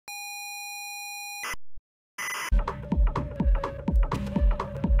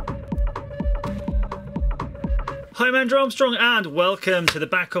Hi, I'm Andrew Armstrong and welcome to the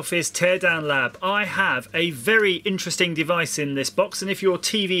Back Office Teardown Lab. I have a very interesting device in this box, and if your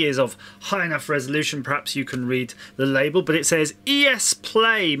TV is of high enough resolution perhaps you can read the label, but it says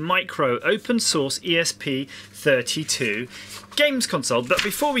ESPlay Micro Open Source ESP32 Games Console. But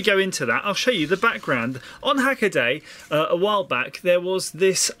before we go into that, I'll show you the background. On Hackaday a while back there was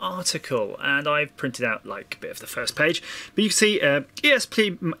this article, and I've printed out like a bit of the first page, but you can see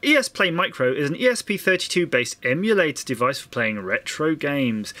ESPlay Micro is an ESP32 based emulator device for playing retro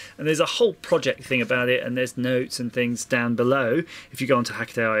games, and there's a whole project thing about it, and there's notes and things down below. If you go onto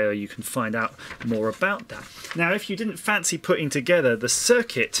Hackaday.io you can find out more about that. Now if you didn't fancy putting together the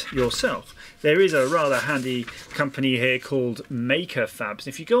circuit yourself, there is a rather handy company here called Makerfabs.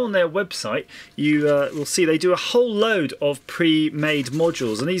 If you go on their website, you will see they do a whole load of pre-made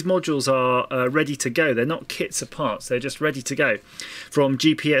modules, and these modules are ready to go. They're not kits or parts, they're just ready to go. From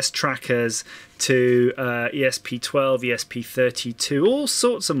GPS trackers to ESP12, ESP32, all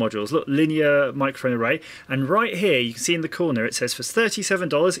sorts of modules. Look, linear microphone array, and right here you can see in the corner it says for $37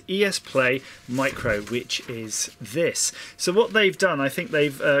 ESPlay Micro, which is this. So what they've done, I think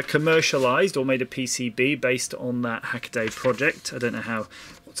they've commercialized or made a PCB based on that Hackaday project. I don't know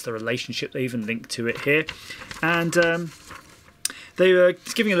what's the relationship, they even linked to it here, and they were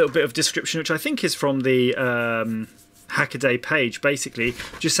giving a little bit of description, which I think is from the Hackaday page, basically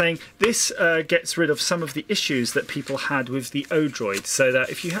just saying this gets rid of some of the issues that people had with the Odroid. So that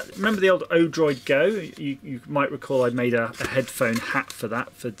if you remember the old Odroid Go, you might recall I made a headphone hat for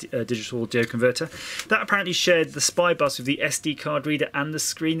that, for a digital audio converter. That apparently shared the SPI bus with the SD card reader and the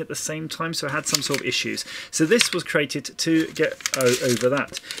screen at the same time, so it had some sort of issues. So this was created to get over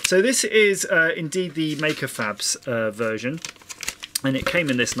that. So this is indeed the Makerfabs version, and it came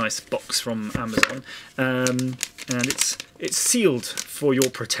in this nice box from Amazon, and it's sealed for your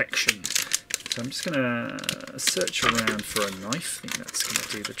protection. So I'm just going to search around for a knife. I think that's going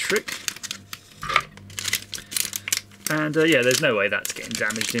to do the trick. And yeah, there's no way that's getting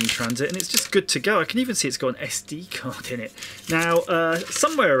damaged in transit, and it's just good to go. I can even see it's got an SD card in it. Now,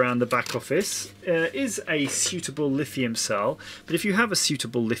 somewhere around the back office is a suitable lithium cell, but if you have a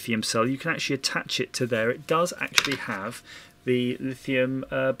suitable lithium cell, you can actually attach it to there. It does actually have the lithium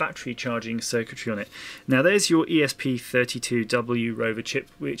battery charging circuitry on it. Now there's your ESP32W rover chip,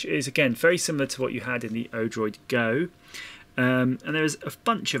 which is again very similar to what you had in the Odroid Go. And there's a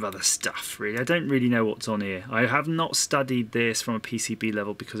bunch of other stuff really. I don't really know what's on here. I have not studied this from a PCB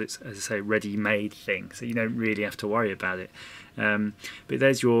level because it's, as I say, ready-made thing, so you don't really have to worry about it. But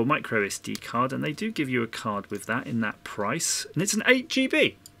there's your micro SD card, and they do give you a card with that in that price, and it's an 8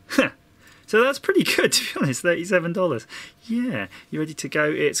 GB. So that's pretty good, to be honest, $37. Yeah, you're ready to go.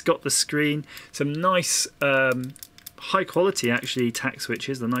 It's got the screen, some nice high quality actually tack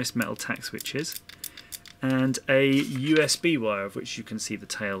switches, the nice metal tack switches, and a USB wire, of which you can see the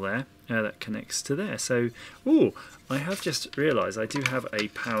tail there, that connects to there. So, ooh, I have just realised I do have a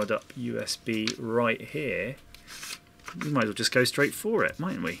powered up USB right here. We might as well just go straight for it,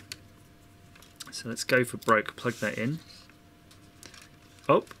 mightn't we? So let's go for broke, plug that in.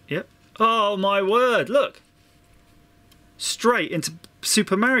 Oh, yep. Oh my word, look! Straight into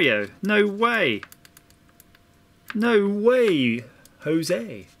Super Mario. No way. No way,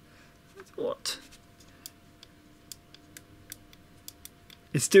 Jose. What?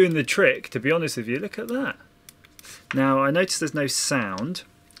 It's doing the trick, to be honest with you. Look at that. Now, I notice there's no sound,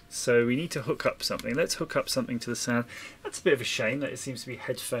 so we need to hook up something. Let's hook up something to the sound. That's a bit of a shame that it seems to be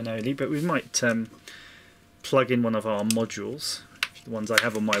headphone only, but we might plug in one of our modules. The ones I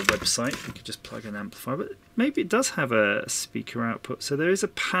have on my website, we could just plug an amplifier, but maybe it does have a speaker output. So there is a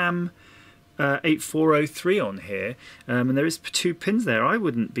PAM 8403 on here, and there is 2 pins there. I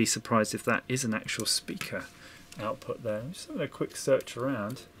wouldn't be surprised if that is an actual speaker output there. I'm just having a quick search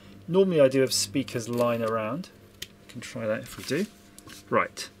around. Normally I do have speakers lying around. We can try that if we do.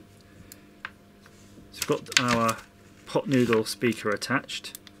 Right. So we've got our pot noodle speaker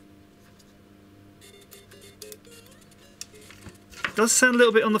attached. Does sound a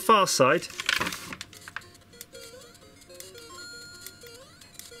little bit on the far side.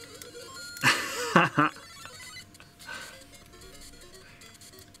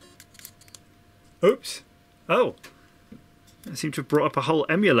 Oops. Oh. I seem to have brought up a whole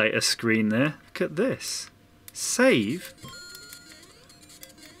emulator screen there. Look at this. Save.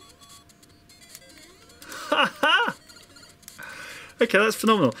 Okay, that's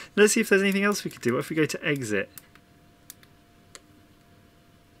phenomenal. Let's see if there's anything else we could do. What if we go to exit?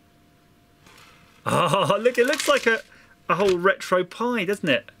 Oh, look, it looks like a whole retro Pi, doesn't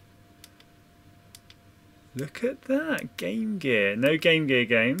it? Look at that. Game Gear. No Game Gear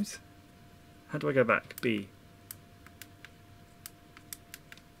games. How do I go back? B.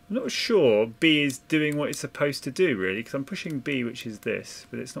 I'm not sure B is doing what it's supposed to do really, because I'm pushing B, which is this,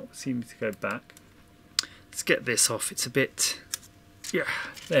 but it's not seeming to go back. Let's get this off. It's a bit, yeah,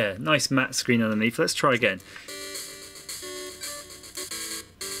 there, nice matte screen underneath. Let's try again.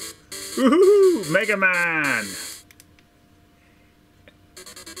 Woohoo! Mega Man!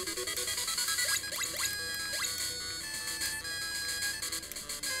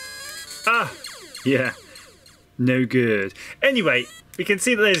 Ah! Yeah. No good. Anyway, we can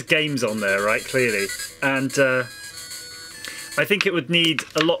see that there's games on there, right? Clearly. And I think it would need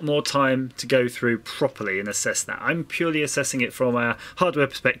a lot more time to go through properly and assess that. I'm purely assessing it from a hardware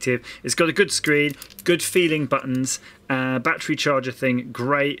perspective. It's got a good screen, good feeling buttons, battery charger thing,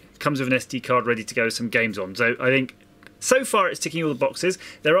 great. Comes with an SD card ready to go, some games on. So I think so far it's ticking all the boxes.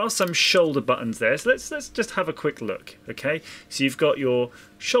 There are some shoulder buttons there, so let's just have a quick look, okay? So you've got your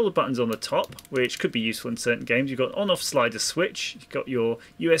shoulder buttons on the top, which could be useful in certain games. You've got on-off slider switch, you've got your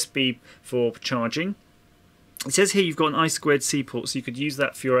USB for charging. It says here you've got an I2C port, so you could use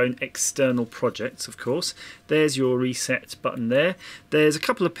that for your own external projects, of course. There's your reset button there. There's a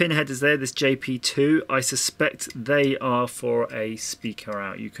couple of pin headers there, this JP2. I suspect they are for a speaker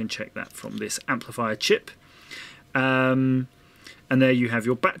out. You can check that from this amplifier chip. And there you have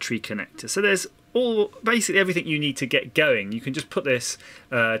your battery connector. So there's basically everything you need to get going. You can just put this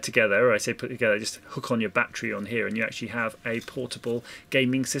together, or I say put together, just hook on your battery on here, and you actually have a portable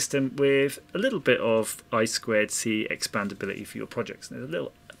gaming system with a little bit of I2C expandability for your projects. And there's a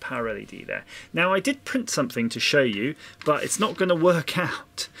little power LED there. Now I did print something to show you, but it's not going to work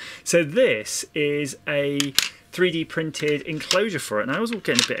out. So this is a 3D printed enclosure for it, and I was all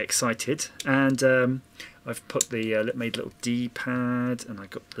getting a bit excited, and I've put the made a little D-pad, and I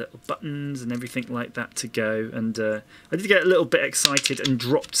got little buttons and everything like that to go. And I did get a little bit excited and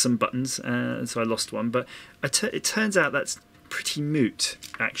dropped some buttons, so I lost one. But it turns out that's pretty moot,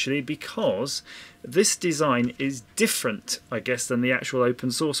 actually, because this design is different, I guess, than the actual open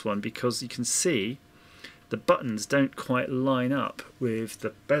source one, because you can see the buttons don't quite line up with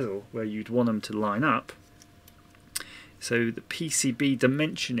the bezel where you'd want them to line up. So the PCB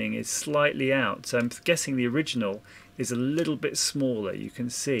dimensioning is slightly out. So I'm guessing the original is a little bit smaller. You can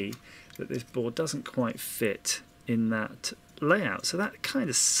see that this board doesn't quite fit in that layout. So that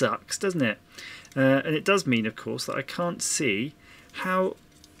kind of sucks, doesn't it? And it does mean, of course, that I can't see how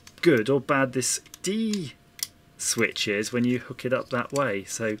good or bad this D switch is when you hook it up that way.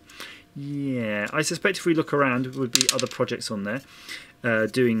 So yeah, I suspect if we look around, there would be other projects on there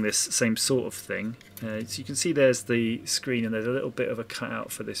doing this same sort of thing. So you can see there's the screen, and there's a little bit of a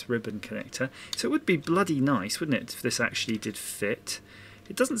cutout for this ribbon connector. So it would be bloody nice, wouldn't it, if this actually did fit.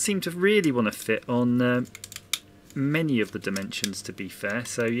 It doesn't seem to really want to fit on many of the dimensions, to be fair.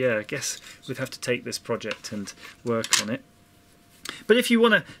 So yeah, I guess we'd have to take this project and work on it. But if you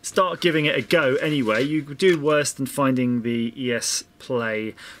want to start giving it a go anyway, you do worse than finding the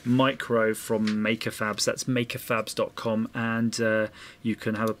ESPlay Micro from Makerfabs. That's makerfabs.com, and you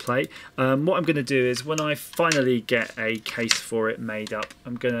can have a play. What I'm going to do is, when I finally get a case for it made up,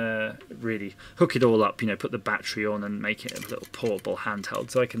 I'm going to really hook it all up, you know, put the battery on and make it a little portable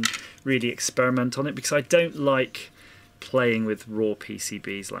handheld, so I can really experiment on it, because I don't like playing with raw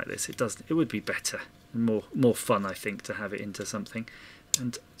PCBs like this. It would be better and more fun, I think, to have it into something.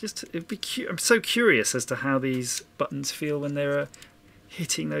 And just I'm so curious as to how these buttons feel when they're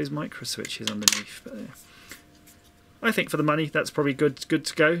hitting those micro switches underneath. But, I think for the money, that's probably good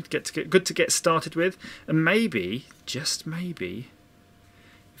to go. Good to get started with. And maybe, just maybe,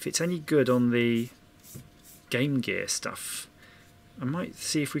 if it's any good on the Game Gear stuff, I might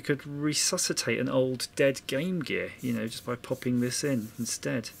see if we could resuscitate an old dead Game Gear, you know, just by popping this in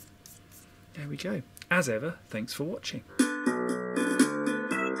instead. There we go. As ever, thanks for watching.